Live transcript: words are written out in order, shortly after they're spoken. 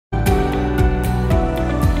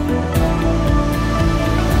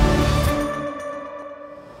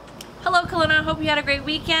Kelowna. Hope you had a great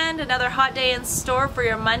weekend. Another hot day in store for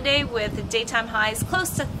your Monday with daytime highs close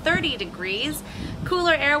to 30 degrees.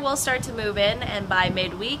 Cooler air will start to move in, and by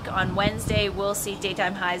midweek on Wednesday we'll see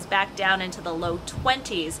daytime highs back down into the low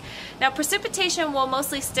 20s. Now precipitation will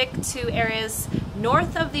mostly stick to areas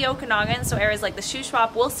north of the Okanagan, so areas like the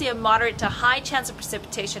Shuswap will see a moderate to high chance of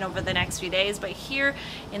precipitation over the next few days, but here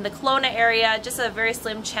in the Kelowna area just a very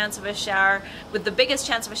slim chance of a shower, with the biggest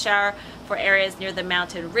chance of a shower for areas near the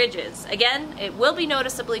mountain ridges. Again, it will be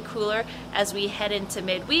noticeably cooler as we head into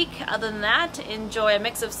midweek. Other than that, enjoy a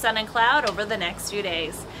mix of sun and cloud over the next few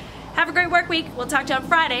days. Have a great work week. We'll talk to you on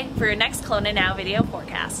Friday for your next Kelowna Now video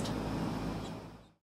forecast.